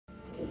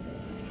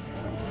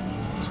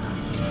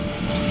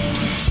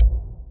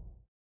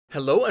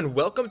Hello and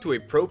welcome to a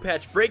Pro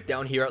Patch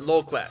breakdown here at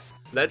LoL Class.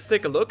 Let's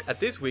take a look at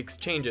this week's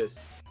changes.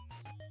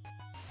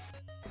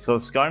 So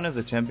Skarn is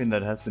a champion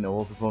that has been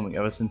overperforming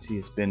ever since he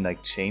has been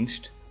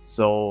changed.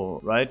 So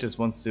Riot just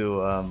wants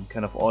to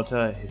kind of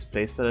alter his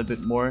playstyle a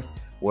bit more,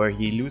 where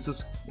he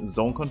loses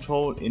zone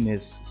control in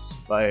his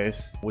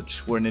spires,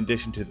 which were in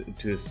addition to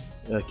his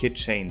kit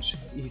change.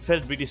 He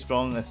felt really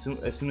strong as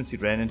soon as he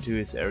ran into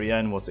his area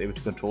and was able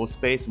to control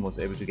space and was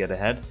able to get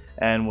ahead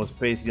and was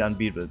basically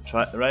unbeatable.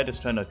 Riot is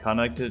trying to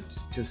counteract it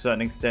to a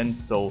certain extent,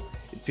 so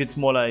it feels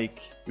more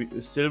like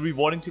still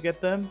rewarding to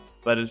get them,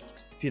 but it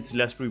feels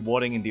less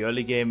rewarding in the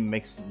early game,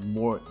 makes it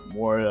more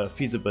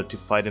feasible to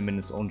fight him in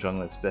his own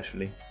jungle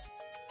especially.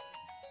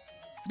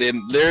 They're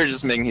literally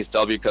just making his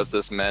W cost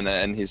less mana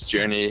and his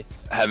journey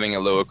having a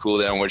lower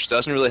cooldown, which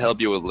doesn't really help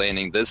you with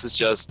laning. This is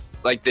just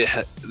like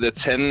the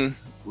 10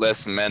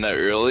 less mana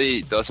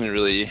early doesn't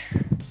really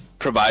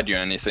provide you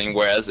anything,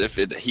 whereas if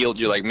it healed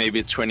you like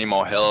maybe 20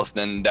 more health,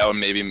 then that would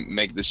maybe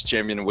make this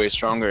champion way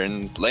stronger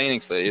in laning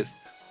phase.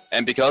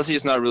 And because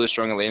he's not really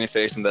strong in laning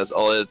phase, and that's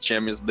all the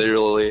champions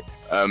literally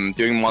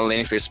doing more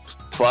laning phase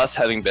plus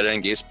having better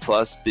engage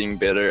plus being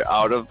better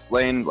out of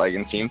lane, like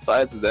in team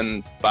fights,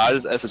 then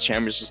Bard as a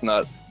champion is just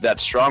not that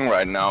strong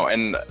right now.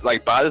 And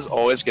like Bard is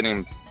always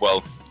getting,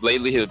 well,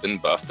 lately he's been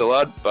buffed a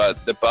lot,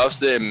 but the buffs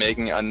they're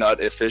making are not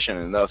efficient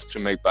enough to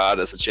make Bard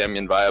as a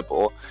champion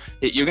viable.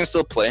 You can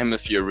still play him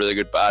if you're a really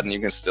good Bard, and you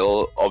can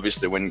still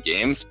obviously win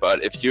games,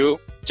 but if you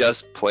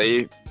just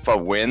play for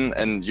win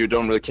and you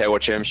don't really care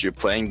what champions you're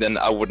playing, then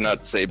I would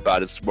not say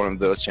Bard is one of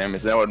those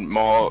champions. I would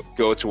more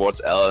go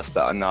towards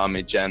Alistar,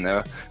 Nami,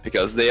 Janna,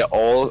 because they are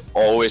all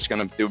always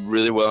gonna do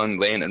really well in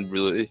lane and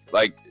really,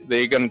 like,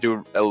 they're gonna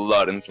do a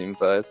lot in team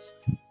fights.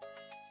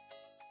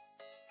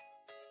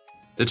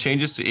 The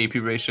changes to AP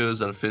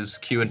ratios on Fizz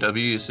Q and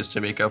W is just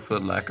to make up for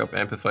the lack of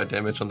amplified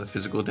damage on the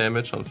physical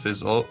damage on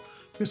Fizz ult.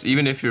 Because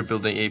even if you're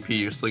building AP,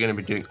 you're still going to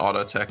be doing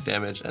auto attack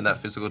damage, and that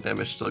physical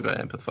damage still got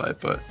amplified.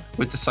 But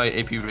with the site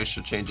AP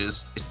ratio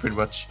changes, it pretty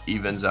much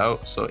evens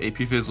out. So AP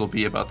Fizz will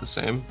be about the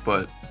same,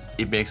 but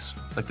it makes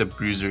like the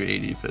Bruiser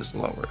AD Fizz a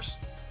lot worse.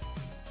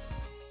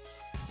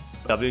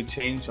 W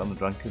change on the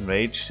Drunken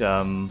Rage,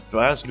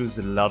 Dryas loses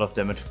a lot of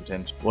damage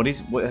potential. What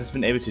has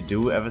been able to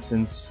do ever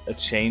since a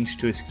change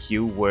to his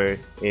Q, where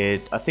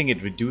I think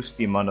it reduced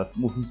the amount of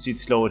movement speed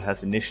slow it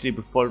has initially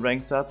before it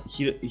ranks up.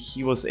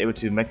 He was able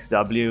to max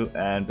W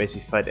and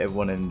basically fight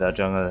everyone in the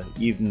jungle,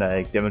 even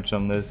like damage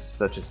junglers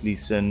such as Lee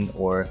Sin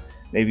or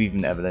maybe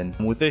even Evelyn.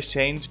 With this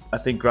change, I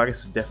think Gragas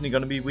is definitely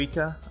going to be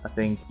weaker. I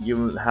think you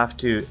will have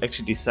to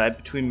actually decide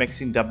between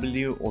maxing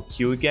W or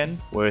Q again,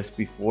 whereas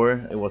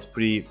before it was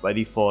pretty by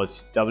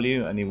default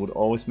W and you would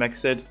always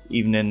max it,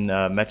 even in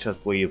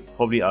matchups where you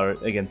probably are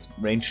against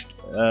ranged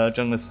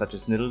junglers such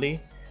as Nidalee,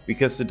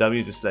 because the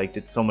W just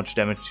did so much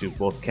damage to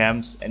both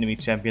camps, enemy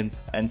champions,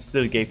 and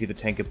still gave you the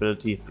tank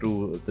ability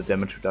through the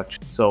damage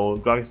reduction. So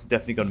Gragas is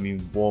definitely going to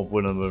be more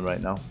vulnerable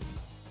right now.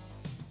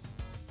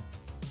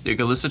 The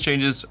Kalista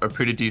changes are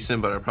pretty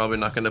decent, but are probably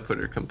not going to put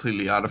her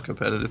completely out of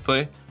competitive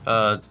play.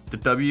 The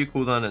W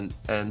cooldown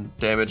and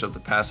damage of the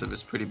passive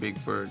is pretty big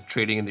for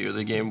trading in the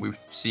early game. We've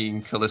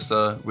seen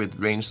Kalista with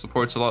range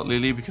supports a lot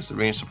lately because the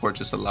range support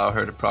just allow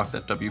her to proc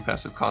that W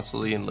passive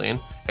constantly in lane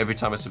every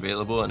time it's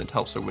available, and it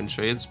helps her win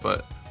trades.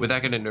 But with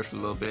that getting nerfed a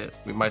little bit,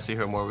 we might see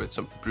her more with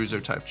some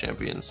bruiser type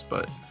champions.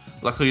 But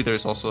luckily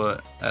there's also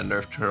a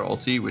nerf to her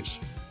ulti, which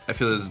I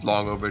feel is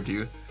long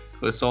overdue.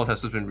 Kalista ult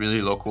has been really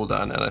low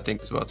cooldown, and I think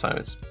it's about time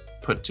it's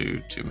put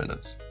to 2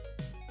 minutes.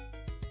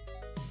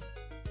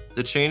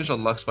 The change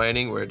on Lux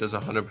Binding, where it does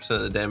 100%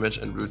 of the damage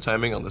and root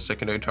timing on the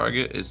secondary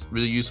target, is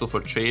really useful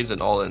for trades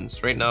and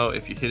all-ins. Right now,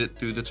 if you hit it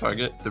through the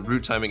target, the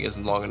root timing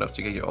isn't long enough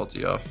to get your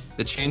ulti off.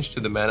 The change to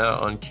the mana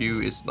on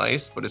Q is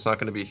nice, but it's not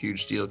going to be a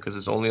huge deal because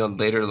it's only on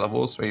later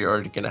levels where you're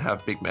already going to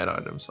have big mana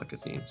items like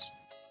Athene's.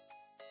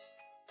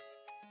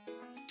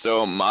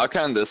 So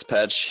Marka in this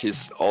patch,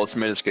 his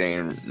ultimate is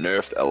getting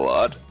nerfed a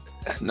lot.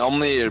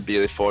 Normally it'd be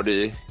like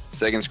 40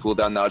 seconds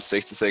cooldown, now it's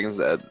 60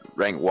 seconds at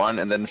rank 1,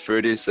 and then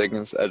 30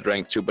 seconds at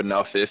rank 2, but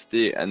now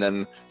 50, and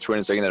then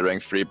 20 seconds at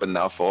rank 3, but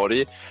now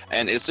 40.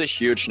 And it's a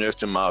huge nerf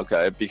to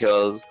Maokai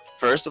because,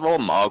 first of all,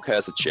 Maokai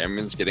as a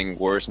champion is getting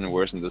worse and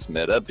worse in this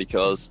meta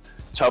because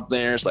top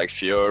laners like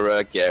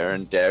Fiora,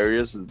 Garen,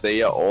 Darius,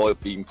 they are all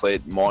being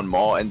played more and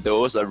more, and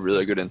those are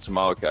really good into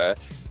Maokai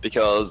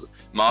because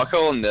Maokai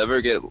will never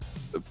get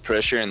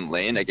pressure in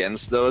lane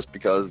against those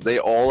because they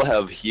all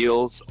have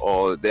heals,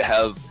 or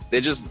they're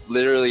just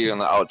literally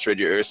gonna out-trade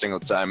you every single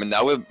time. And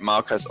now with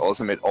Maokai's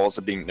ultimate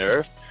also being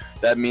nerfed,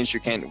 that means you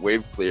can't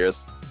wave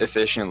clears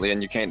efficiently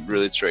and you can't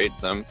really trade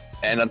them.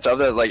 And on top of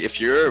that, like if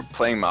you're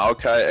playing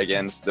Maokai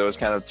against those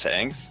kind of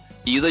tanks,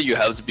 either you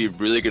have to be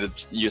really good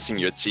at using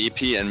your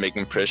TP and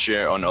making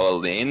pressure on all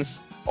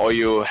lanes, or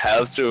you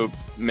have to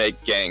make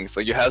ganks.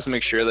 Like you have to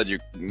make sure that you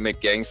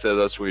make gang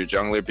setups for your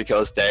jungler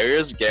because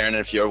Darius, Garen,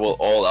 and Fiora will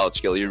all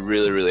outscale you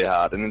really, really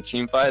hard. And in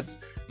team fights,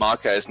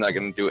 Maokai is not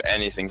going to do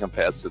anything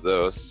compared to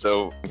those.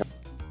 So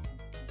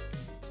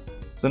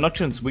So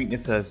Nocturne's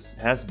weakness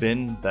has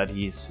been that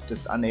he's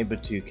just unable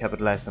to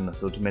capitalize on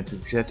his ultimates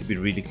because he had to be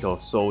really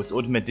close. So his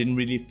ultimate didn't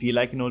really feel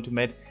like an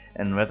ultimate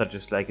and rather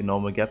just like a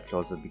normal gap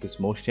closer, because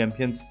most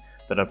champions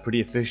that are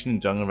pretty efficient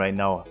in jungle right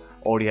now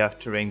already have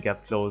terrain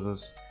gap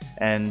closers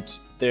and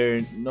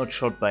they're not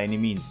short by any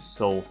means.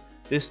 So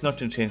this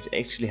Nocturne change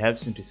actually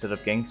helps him to set up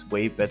ganks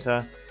way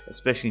better,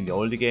 especially in the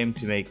older game,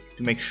 to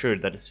make sure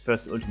that his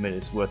first ultimate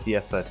is worth the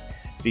effort.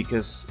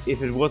 Because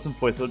if it wasn't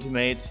for his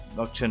ultimate,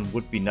 Nocturne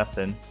would be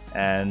nothing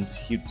and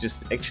he'd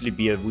just actually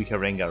be a weaker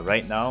Rengar.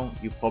 Right now,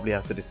 you probably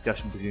have the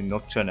discussion between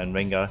Nocturne and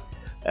Rengar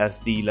as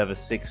the level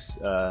 6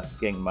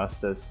 gank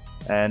masters,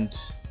 and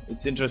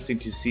it's interesting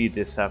to see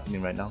this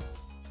happening right now.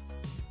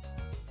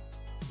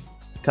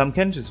 Tahm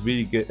Kench is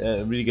really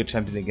good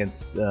champion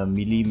against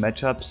melee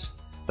matchups,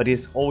 but he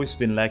has always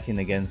been lacking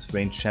against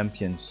ranged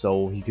champions,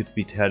 so he could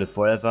be tethered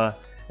forever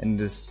and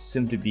just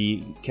simply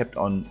be kept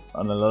on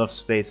a lot of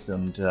space.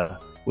 And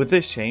with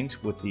this change,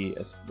 with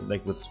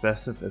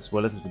Expressive as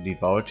well as with the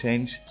Devour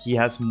change, he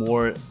has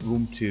more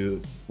room to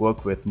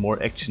work with,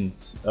 more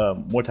actions,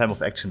 more time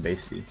of action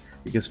basically.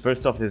 Because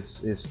first off,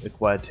 his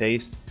acquired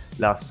taste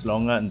lasts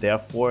longer, and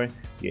therefore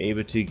you're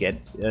able to get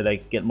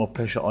more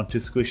pressure onto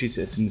squishies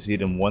as soon as you hit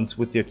them once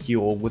with your Q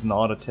or with an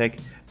auto attack,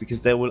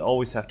 because they will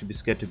always have to be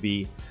scared to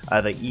be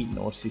either eaten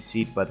or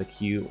CC'd by the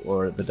Q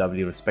or the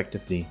W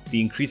respectively.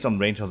 The increase on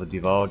range of the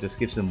Devour just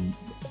gives him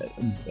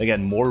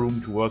again more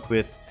room to work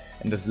with,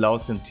 and this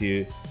allows him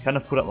to kind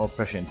of put up more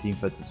pressure in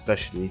teamfights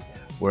especially,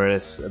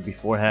 whereas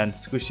beforehand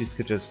squishies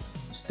could just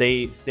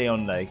stay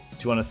on like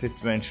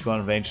 250 range,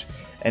 200 range,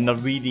 and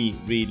not really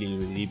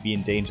be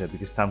in danger,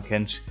 because Tahm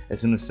Kench, as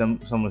soon as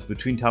someone was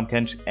between Tahm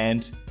Kench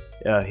and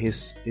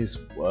his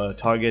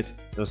target,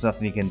 there was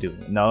nothing he can do.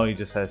 Now he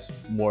just has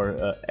more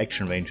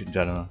action range in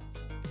general.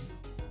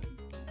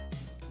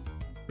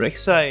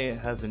 Rek'Sai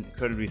has an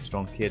incredibly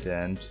strong kit,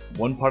 and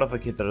one part of a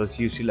kit that was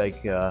usually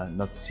like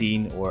not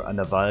seen or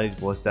undervalued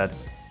was that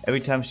every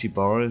time she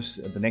borrows,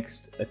 the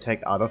next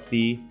attack out of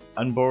the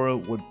unborrow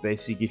would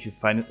basically give you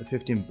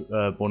 15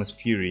 bonus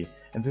fury.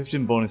 And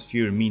 15 bonus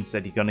fury means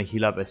that you're gonna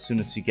heal up as soon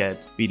as you get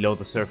below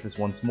the surface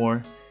once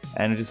more.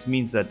 And it just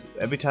means that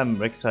every time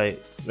Rek'Sai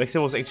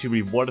was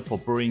actually rewarded for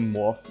burrowing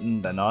more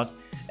often than not,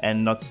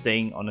 and not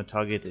staying on a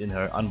target in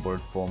her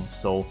unborrowed form.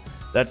 So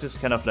that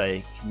just kind of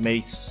like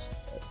makes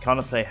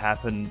counterplay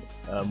happen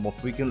more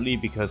frequently,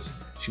 because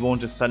she won't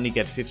just suddenly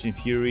get 15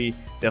 fury,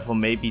 therefore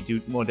maybe do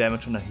more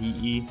damage on a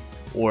HE,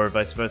 or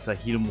vice versa,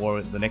 heal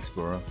more the next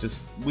burrow.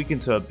 Just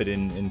weakens her a bit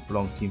in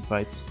prolonged team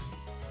fights.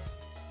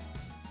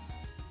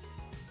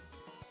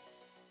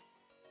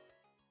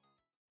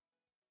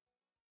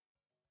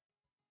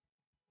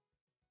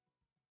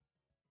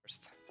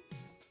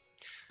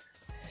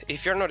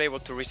 If you're not able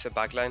to reach the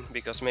backline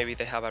because maybe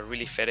they have a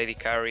really fed AD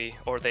carry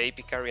or the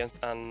AP carry and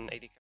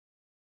AD carry